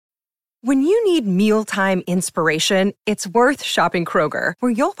When you need mealtime inspiration, it's worth shopping Kroger,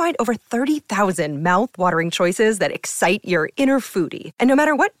 where you'll find over 30,000 mouth-watering choices that excite your inner foodie. And no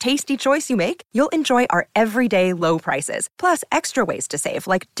matter what tasty choice you make, you'll enjoy our everyday low prices, plus extra ways to save,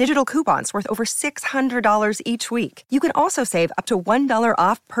 like digital coupons worth over $600 each week. You can also save up to $1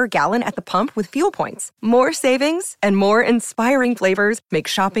 off per gallon at the pump with fuel points. More savings and more inspiring flavors make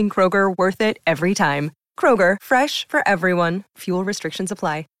shopping Kroger worth it every time. Kroger, fresh for everyone. Fuel restrictions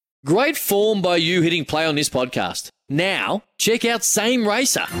apply. Great form by you hitting play on this podcast. Now, check out Same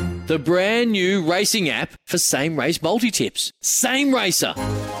Racer, the brand new racing app for same race multi-tips. Same Racer.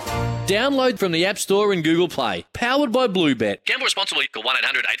 Download from the App Store and Google Play. Powered by Bluebet. Gamble responsibly. Call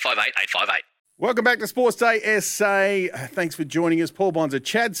 1-800-858-858. Welcome back to Sports Day SA. Thanks for joining us. Paul Bonds,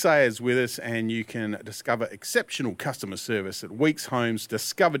 Chad Sayers with us, and you can discover exceptional customer service at Weeks Homes.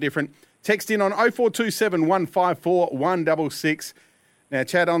 Discover different. Text in on 0427 154 166. Now,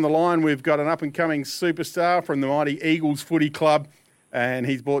 Chad, on the line, we've got an up-and-coming superstar from the mighty Eagles Footy Club, and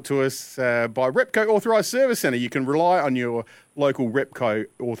he's brought to us by Repco Authorised Service Centre. You can rely on your local Repco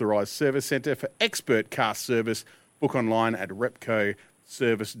Authorised Service Centre for expert car service. Book online at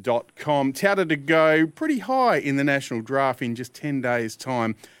repcoservice.com. Touted to go pretty high in the national draft in just 10 days'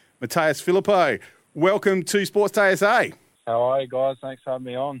 time. Mattaes Phillipou, welcome to Sports Day SA. How are you, guys? Thanks for having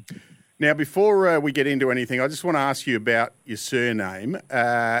me on. Now, before we get into anything, I just want to ask you about your surname.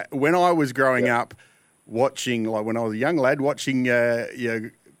 When I was growing up watching, like when I was a young lad, watching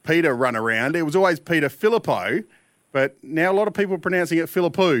Peter run around, it was always Peter Phillipou, but now a lot of people are pronouncing it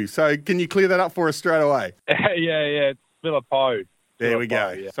Phillipou. So can you clear that up for us straight away? Yeah, it's Phillipou. There we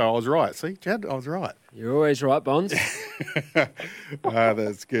go. Yeah. So I was right. See, Chad, I was right. You're always right, Bonds.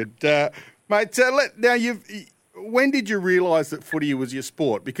 That's good. Mate, when did you realise that footy was your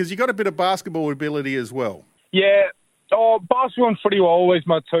sport? Because you got a bit of basketball ability as well. Yeah. Basketball and footy were always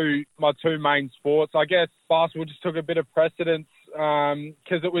my two main sports. I guess basketball just took a bit of precedence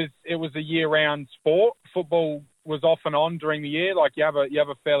because it was a year-round sport. Football was off and on during the year. Like you have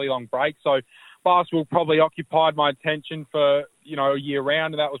a fairly long break. So basketball probably occupied my attention for a year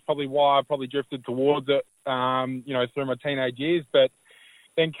round, and that was probably why I probably drifted towards it through my teenage years. But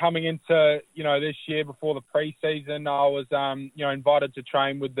then coming into this year before the preseason, I was invited to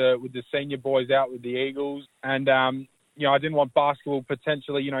train with the senior boys out with the Eagles, and I didn't want basketball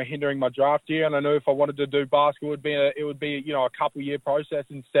potentially hindering my draft year, and I knew if I wanted to do basketball, it would be a couple year process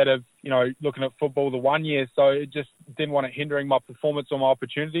instead of looking at football the 1 year. So it just didn't want it hindering my performance or my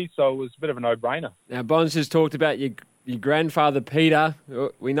opportunities. So it was a bit of a no-brainer. Now, Bonds just talked about your grandfather Peter.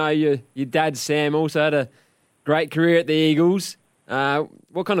 We know your dad Sam also had a great career at the Eagles.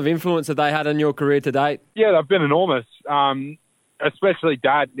 What kind of influence have they had on your career to date? Yeah, they've been enormous, especially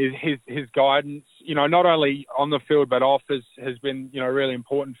Dad. His guidance, not only on the field but off, has been really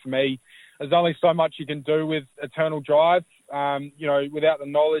important for me. There's only so much you can do with eternal drive. Without the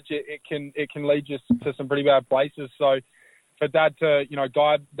knowledge, it can lead you to some pretty bad places. So for Dad to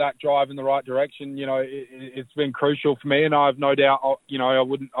guide that drive in the right direction, it's been crucial for me, and I have no doubt I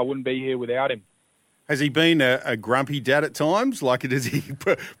wouldn't be here without him. Has he been a grumpy dad at times? Like, does he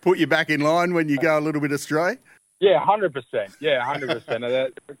put you back in line when you go a little bit astray? Yeah, 100%. Yeah,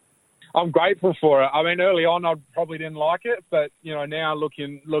 100%. I'm grateful for it. I mean, early on, I probably didn't like it, but now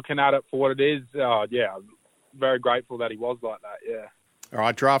looking at it for what it is, I'm very grateful that he was like that. Yeah. All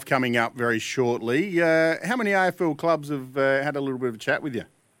right, draft coming up very shortly. How many AFL clubs have had a little bit of a chat with you?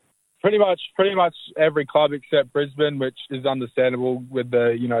 Pretty much every club except Brisbane, which is understandable with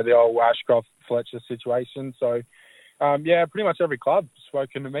the old Ashcroft-Fletcher situation. So, pretty much every club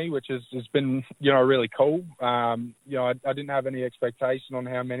spoken to me, which has been, really cool. I didn't have any expectation on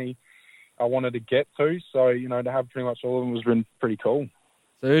how many I wanted to get to. So, to have pretty much all of them was been pretty cool.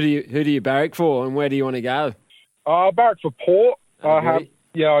 So who do you barrack for, and where do you want to go? I barrack for Port. Really?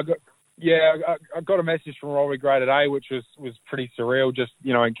 I got a message from Rory Graded A, which was pretty surreal, just,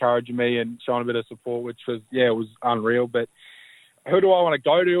 encouraging me and showing a bit of support, which was, it was unreal. But who do I want to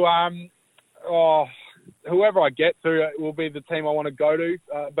go to? Whoever I get to will be the team I want to go to.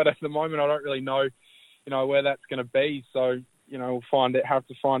 But at the moment, I don't really know, where that's going to be. So, we'll have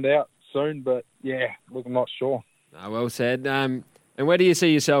to find out soon. But, look, I'm not sure. Well said. And where do you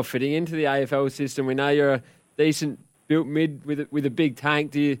see yourself fitting into the AFL system? We know you're a decent built mid with a big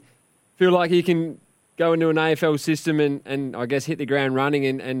tank. Do you feel like you can go into an AFL system and I guess hit the ground running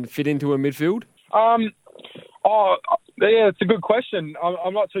and fit into a midfield? It's a good question.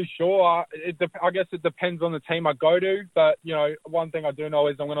 I'm not too sure. I guess it depends on the team I go to. But, one thing I do know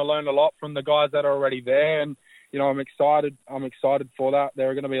is I'm going to learn a lot from the guys that are already there. And, I'm excited. I'm excited for that. There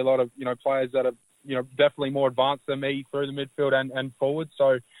are going to be a lot of, players that are, definitely more advanced than me through the midfield and forward.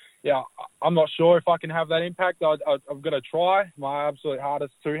 So, yeah, I'm not sure if I can have that impact. I've got to try my absolute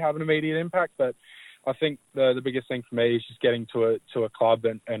hardest to have an immediate impact, but I think the biggest thing for me is just getting to a club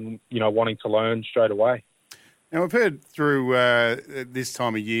and wanting to learn straight away. Now, we've heard through this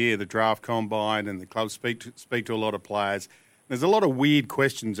time of year, the draft combine and the clubs speak to a lot of players. There's a lot of weird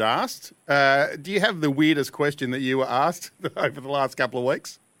questions asked. Do you have the weirdest question that you were asked over the last couple of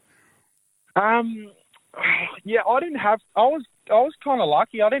weeks? Yeah, I didn't have. I was kind of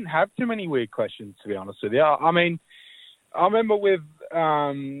lucky. I didn't have too many weird questions, to be honest with you. I mean, I remember with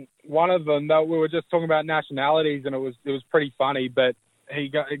one of them that we were just talking about nationalities, and it was pretty funny. But they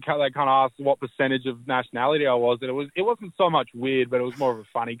kind of asked what percentage of nationality I was, and it wasn't so much weird, but it was more of a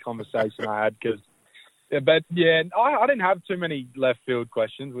funny conversation I had because. But yeah, I didn't have too many left field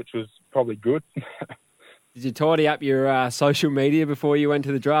questions, which was probably good. Did you tidy up your social media before you went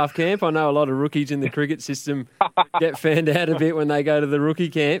to the draft camp? I know a lot of rookies in the cricket system get fanned out a bit when they go to the rookie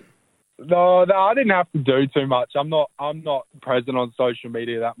camp. No, I didn't have to do too much. I'm not present on social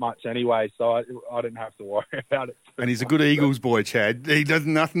media that much anyway, so I didn't have to worry about it. And he's a good Eagles boy, Chad. He does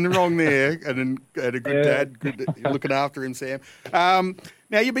nothing wrong there, and a good dad, good looking after him, Sam.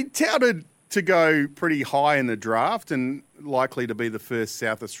 Now you've been touted to go pretty high in the draft and likely to be the first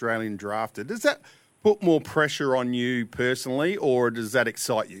South Australian drafted. Does that put more pressure on you personally, or does that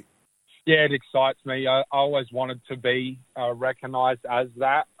excite you? Yeah, it excites me. I always wanted to be recognised as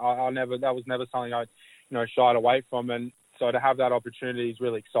that. That was never something I, shied away from, and so to have that opportunity is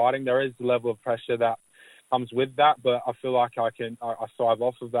really exciting. There is a level of pressure that comes with that, but I feel like I thrive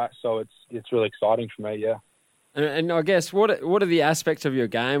off of that, so it's really exciting for me. Yeah. And I guess what are the aspects of your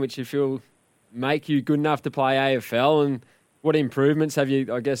game which you feel make you good enough to play AFL, and what improvements have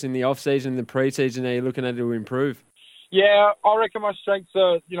you, I guess, in the off-season, the pre-season, are you looking at to improve? Yeah, I reckon my strengths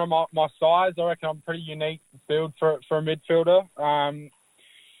are, my size. I reckon I'm pretty unique build for a midfielder.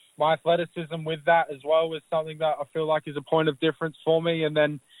 My athleticism with that as well is something that I feel like is a point of difference for me. And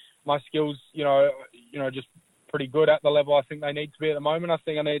then my skills, just pretty good at the level I think they need to be at the moment. I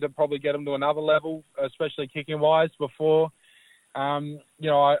think I need to probably get them to another level, especially kicking-wise, before, I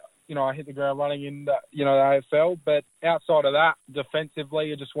hit the ground running in the AFL. But outside of that,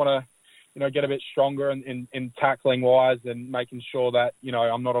 defensively, I just want to, get a bit stronger in tackling wise and making sure that,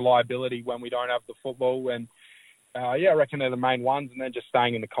 I'm not a liability when we don't have the football. And, I reckon they're the main ones. And then just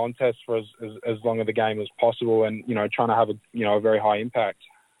staying in the contest for as long of the game as possible and, trying to have a very high impact.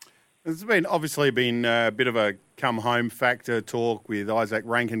 There's obviously been a bit of a come-home factor talk with Isaac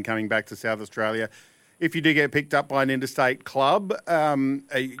Rankin coming back to South Australia. If you do get picked up by an interstate club,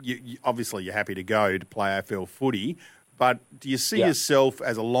 obviously you're happy to go to play AFL footy, but do you see yourself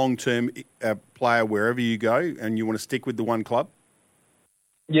as a long-term player wherever you go and you want to stick with the one club?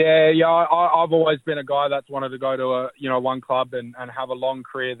 Yeah, I've always been a guy that's wanted to go to one club and have a long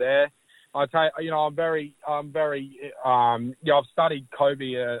career there. I tell you, I've studied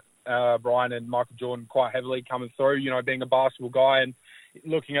Kobe Bryant and Michael Jordan quite heavily coming through, being a basketball guy and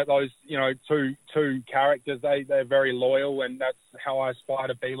looking at those, two characters. They're very loyal, and that's how I aspire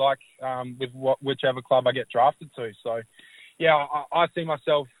to be like with whichever club I get drafted to. So, yeah, I see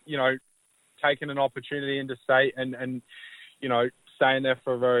myself, taking an opportunity interstate and staying there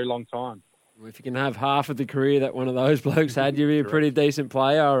for a very long time. If you can have half of the career that one of those blokes had, you'd be a pretty decent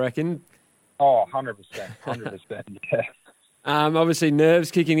player, I reckon. Oh, 100%, yeah. Obviously,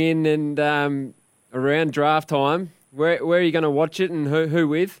 nerves kicking in and around draft time. Where are you going to watch it and who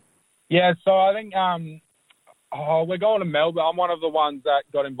with? Yeah, so I think we're going to Melbourne. I'm one of the ones that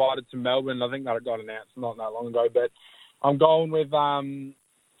got invited to Melbourne. I think that got announced not that long ago. But I'm going with some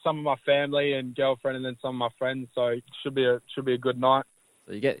of my family and girlfriend and then some of my friends. So it should be a good night.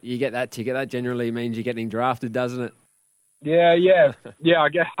 So you get that ticket. That generally means you're getting drafted, doesn't it? Yeah. I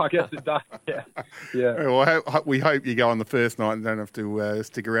guess it does. Yeah. Well, we hope you go on the first night and don't have to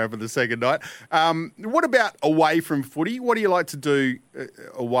stick around for the second night. What about away from footy? What do you like to do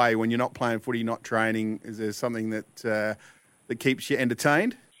away when you're not playing footy, not training? Is there something that keeps you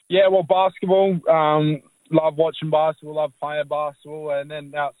entertained? Yeah, well, basketball. Love watching basketball. Love playing basketball, and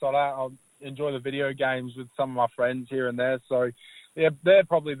then outside that, I'll enjoy the video games with some of my friends here and there. So. Yeah, they're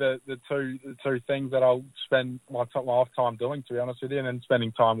probably the two things that I'll spend my off time doing, to be honest with you, and then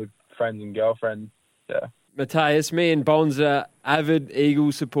spending time with friends and girlfriends. Yeah. Matthias, me and Bonds are avid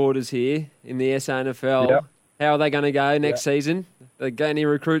Eagles supporters here in the SANFL. Yep. How are they going to go next season? They got any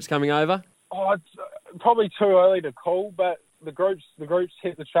recruits coming over? Oh, it's probably too early to call, but the groups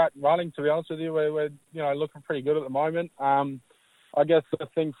hit the track running. To be honest with you, we're looking pretty good at the moment. I guess the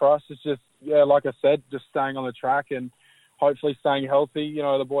thing for us is just like I said, just staying on the track and hopefully staying healthy.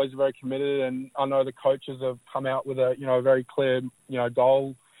 The boys are very committed, and I know the coaches have come out with a very clear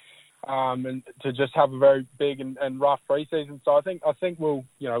goal and to just have a very big and rough preseason. So I think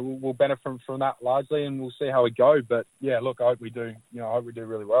we'll benefit from that largely, and we'll see how we go. But yeah, look, I hope we do. I hope we do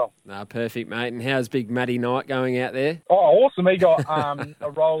really well. No, perfect, mate. And how's big Matty Knight going out there? Oh, awesome! He got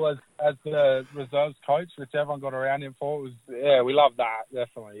a role as the reserves coach, which everyone got around him for. We love that,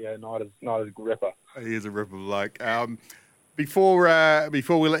 definitely. Yeah, Knight is a good ripper. He is a ripper bloke. Before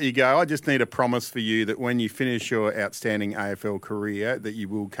we let you go, I just need a promise for you that when you finish your outstanding AFL career, that you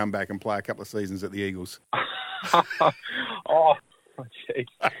will come back and play a couple of seasons at the Eagles. Oh, jeez.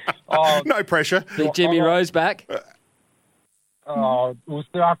 Oh, no pressure. Big Jimmy Rose back. Oh, we'll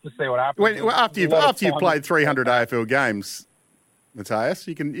still have to see what happens. After you've played 300 AFL games, Matthias,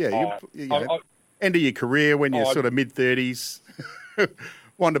 you can end of your career when you're sort of mid-30s,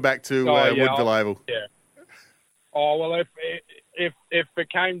 wander back to Woodville Oval. Yeah. Oh, well, if it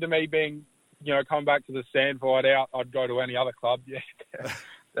came to me being, coming back to the Sandford out, I'd go to any other club. Yeah,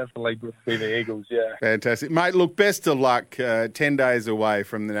 definitely would be the Eagles, yeah. Fantastic. Mate, look, best of luck. 10 days away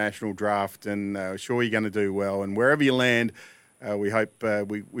from the national draft, and sure you're going to do well. And wherever you land, we hope,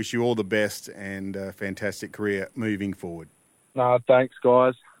 we wish you all the best and a fantastic career moving forward. No, thanks,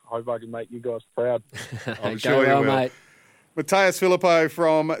 guys. I hope I can make you guys proud. I'm sure you will. Mate. Matthias Philippou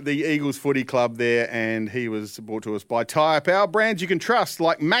from the Eagles Footy Club there, and he was brought to us by Tyre Power, brands you can trust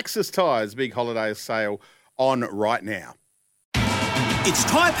like Maxxis Tyres, big holiday sale on right now. It's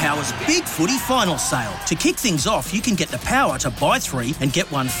Tyre Power's Big Footy Final Sale. To kick things off, you can get the power to buy 3 and get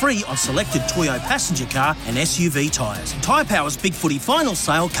 1 free on selected Toyo passenger car and SUV tyres. Tyre Power's Big Footy Final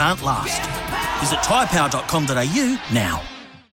Sale can't last. Visit tyrepower.com.au now.